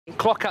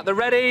Clock at the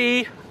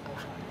ready.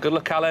 Good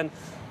luck, Alan.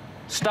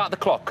 Start the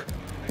clock.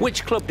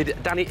 Which club did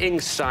Danny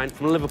Ings sign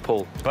from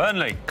Liverpool?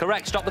 Burnley.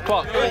 Correct. Stop the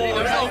clock.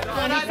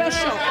 First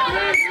shot.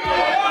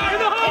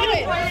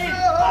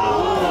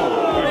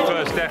 Good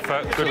first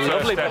effort. Good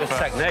Lovely first bit of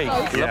effort.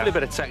 technique. Yeah. Lovely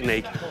bit of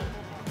technique.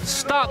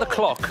 Start the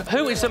clock.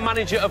 Who is the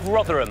manager of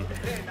Rotherham?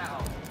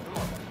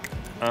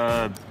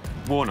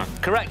 Warner.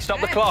 Correct. Stop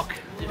the clock.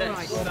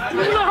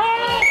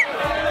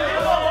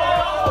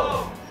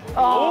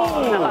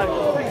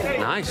 Oh!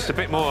 Nice. Just a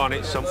bit more on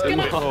it, something.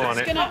 A bit more on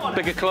it.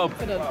 Bigger club.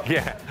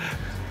 Yeah.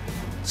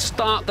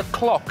 Start the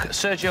clock.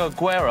 Sergio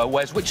Aguero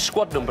wears which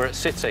squad number at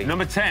City?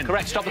 Number 10.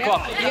 Correct. Stop the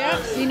clock.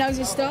 Yeah, he knows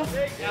his stuff.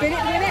 Bin it.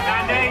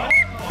 Andy.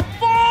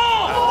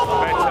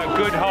 Better.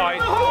 Good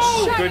height.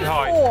 Good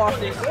height. 4.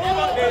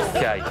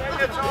 Okay.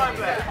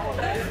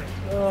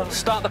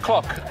 Start the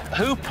clock.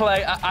 Who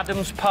play at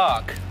Adams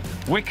Park?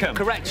 Wickham.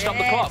 Correct. Stop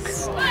the clock.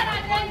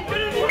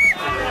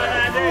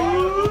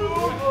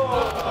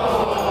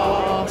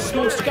 Oh,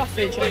 small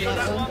scuffage on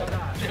that one.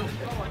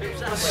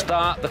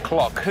 Start the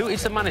clock. Who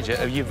is the manager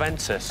of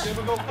Juventus?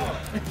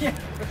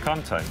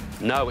 Conte.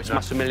 No, it's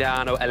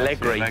Massimiliano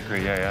Allegri.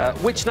 Allegri, yeah.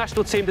 Which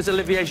national team does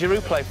Olivier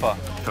Giroud play for?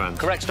 France.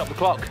 Correct. Stop the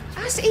clock.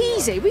 That's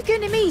easy. We're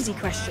giving him easy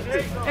questions.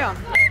 Yeah.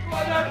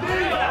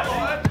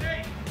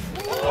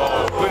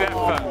 Good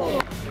effort.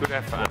 Good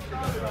effort.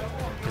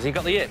 Has he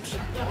got the yips?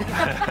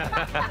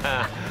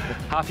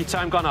 Half your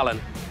time gone,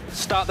 Alan.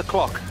 Start the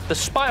clock. The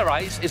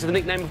Spireites is the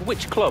nickname of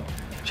which club?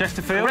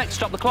 Chesterfield. Correct.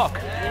 Stop the clock.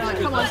 Right,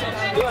 come on.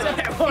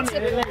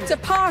 It's a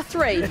par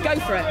 3. Go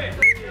for it.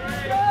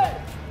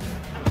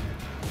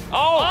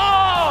 Oh!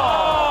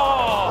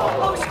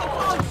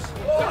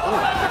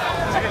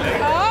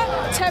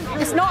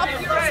 It's not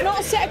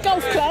a set of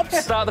golf clubs.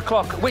 Start the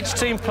clock. Which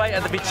team play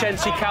at the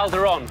Vicente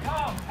Calderon?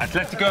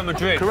 Atletico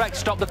Madrid. Correct.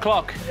 Stop the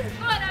clock.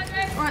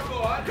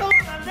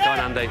 Go on,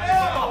 Andy.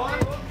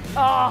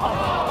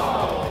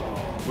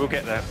 We'll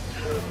get there.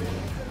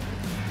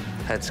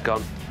 Head's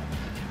gone.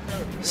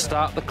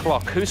 Start the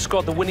clock. Who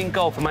scored the winning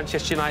goal for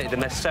Manchester United in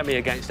their semi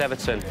against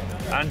Everton?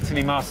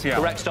 Anthony Martial.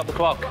 Correct. Stop the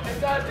clock.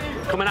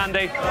 Come on,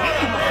 Andy.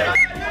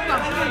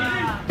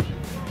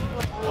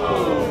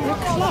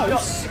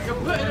 Close.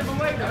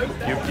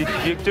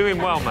 You're doing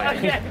well,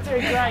 mate.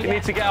 You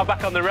need to get her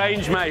back on the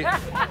range, mate.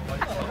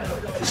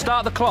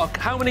 Start the clock.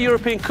 How many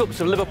European Cups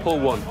have Liverpool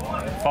won?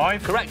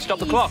 5. Correct. Stop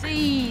the clock.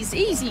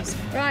 Easy.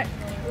 Right.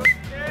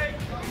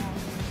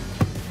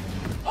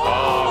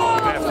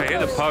 Effort, hit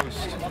the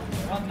post.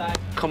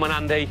 Come on,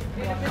 Andy.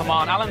 Come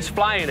on. Alan's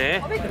flying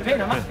here.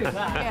 In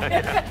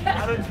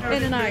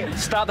and out.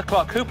 Start the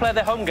clock. Who play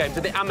their home games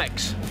at the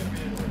Amex?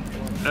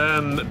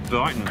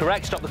 Brighton.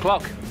 Correct. Stop the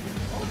clock.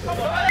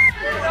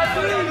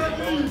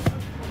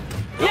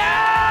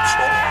 Yeah!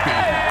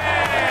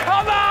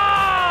 Come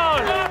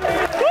on!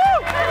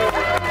 Woo!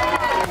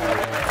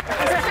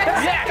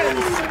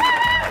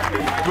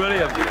 Yes!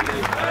 Brilliant.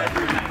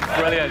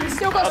 Brilliant.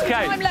 Still got some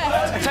time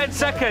left. 10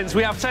 seconds.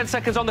 We have 10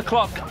 seconds on the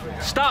clock.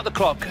 Start the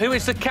clock. Who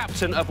is the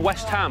captain of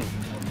West Ham?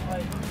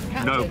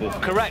 Noble.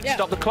 Correct. Yeah.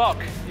 Stop the clock.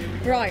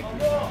 Right.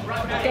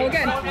 Go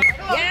again.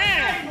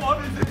 Yeah!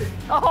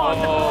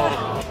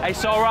 Oh.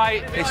 It's all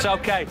right. It's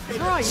okay.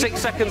 right. 6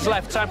 seconds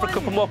left. Time for a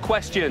couple more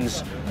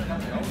questions.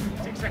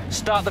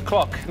 Start the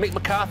clock. Mick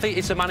McCarthy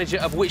is the manager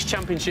of which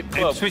championship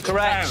club? Ipswich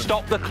Correct. Town.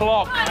 Stop the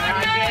clock.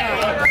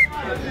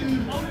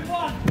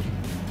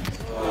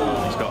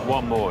 He's got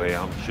one more here.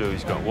 I'm sure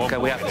he's got one Okay,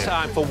 more. we have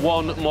time for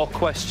one more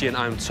question,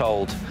 I'm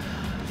told.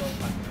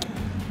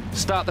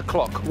 Start the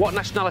clock. What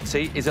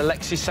nationality is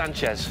Alexis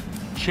Sanchez?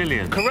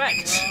 Chilean.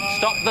 Correct.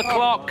 Stop the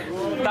clock.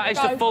 That is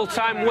the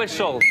full-time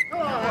whistle.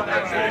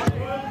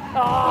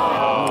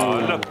 Oh,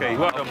 lucky.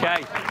 Well done,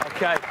 Okay,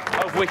 okay.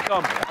 Over we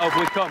come. Over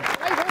we come. Ray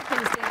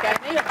Hawkins didn't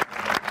get me.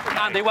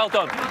 Andy, well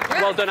done.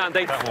 Well done,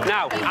 Andy.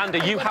 Now, Andy,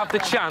 you have the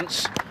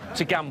chance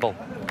to gamble.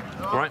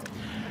 All right?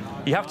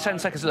 You have 10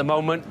 seconds at the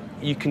moment.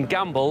 You can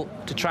gamble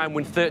to try and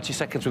win 30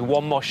 seconds with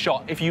one more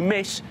shot. If you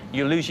miss,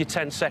 you lose your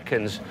 10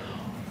 seconds.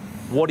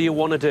 What do you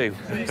want to do?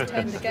 Lose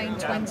 10 to gain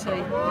 20.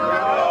 You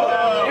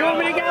want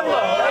me to gamble?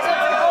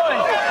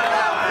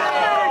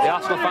 The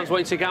Arsenal fans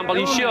want you to gamble. Are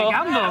you sure?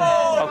 Gamble?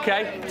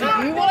 Okay. Do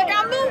you want to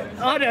gamble?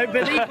 I don't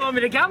believe you want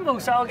me to gamble,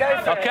 so I'll go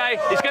for it. Okay,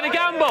 he's going to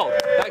gamble.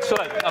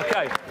 Excellent.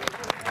 Okay.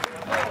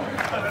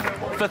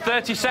 For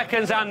 30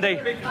 seconds, Andy.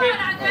 All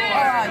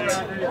right.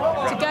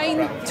 To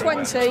gain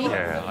 20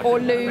 or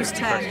lose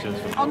 10.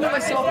 On the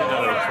whistle.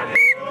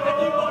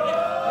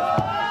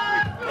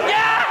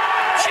 Yeah!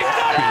 She's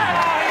done it!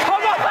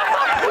 Come on!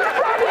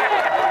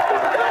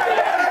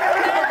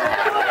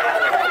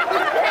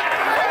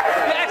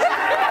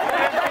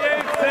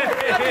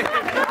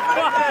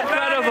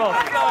 Incredible.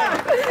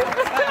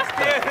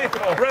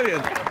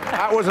 Brilliant.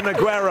 That was an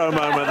Aguero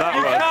moment, that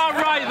You was. can't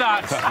write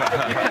that.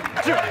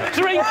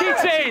 Drink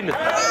it in.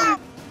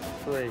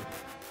 3,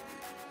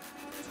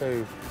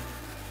 2,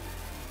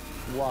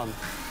 1.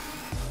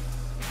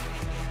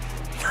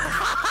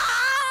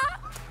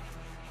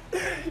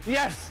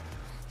 Yes!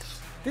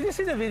 Did you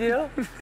see the video?